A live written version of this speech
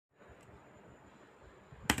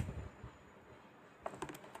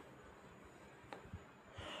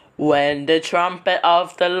When the trumpet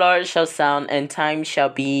of the Lord shall sound, and time shall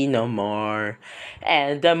be no more,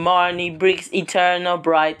 and the morning breaks eternal,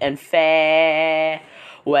 bright and fair.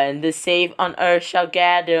 When the saved on earth shall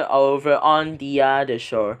gather over on the other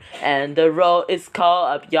shore, and the roll is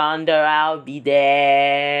called up yonder, I'll be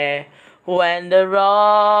there. When the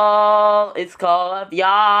roll is called up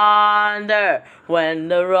yonder, when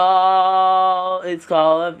the roll is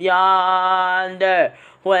called up yonder,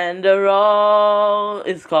 when the roll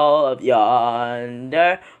is called up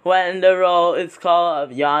yonder, when the roll is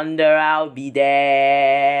called up yonder, I'll be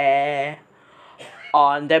there.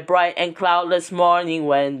 On that bright and cloudless morning,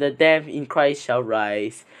 when the dead in Christ shall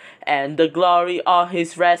rise, and the glory of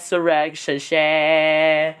his resurrection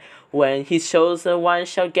share, when his chosen ones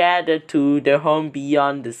shall gather to their home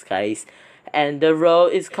beyond the skies, and the roll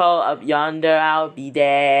is called up yonder, I'll be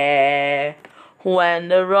there. When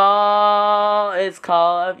the roll is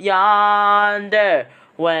called up yonder,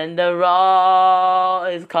 when the roll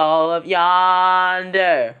is called up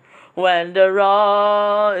yonder, when the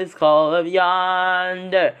roll is called up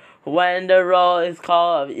yonder, when the roll is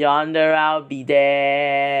called up yonder, I'll be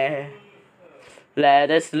there. Let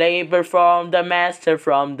us labor from the Master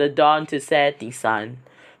from the dawn to setting sun.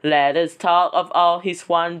 Let us talk of all his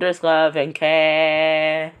wondrous love and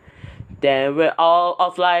care. Then when all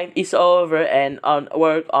of life is over and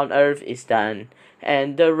work on earth is done,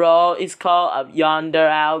 and the roll is called up yonder,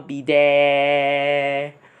 I'll be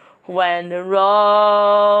there. When the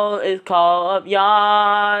roll is called up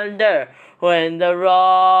yonder, when the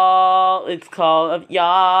roll is called up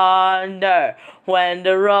yonder, when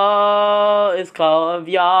the roll is called up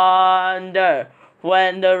yonder,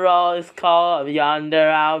 when the roll is called up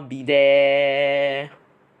yonder, I'll be there.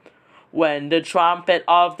 When the trumpet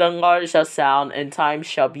of the Lord shall sound, and time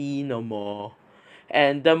shall be no more,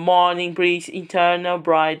 and the morning breeze eternal,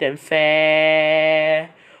 bright and fair.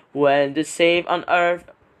 When the saved on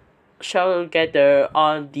earth shall gather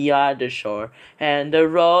on the other shore, and the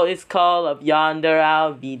roll is called up yonder,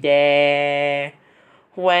 I'll be there.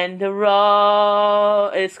 When the roll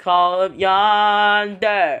is called up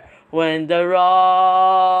yonder, when the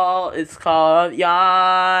roll is called up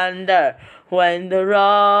yonder, when the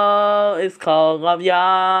roll is called up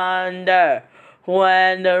yonder,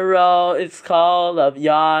 when the roll is called up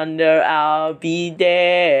yonder, I'll be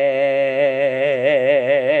there.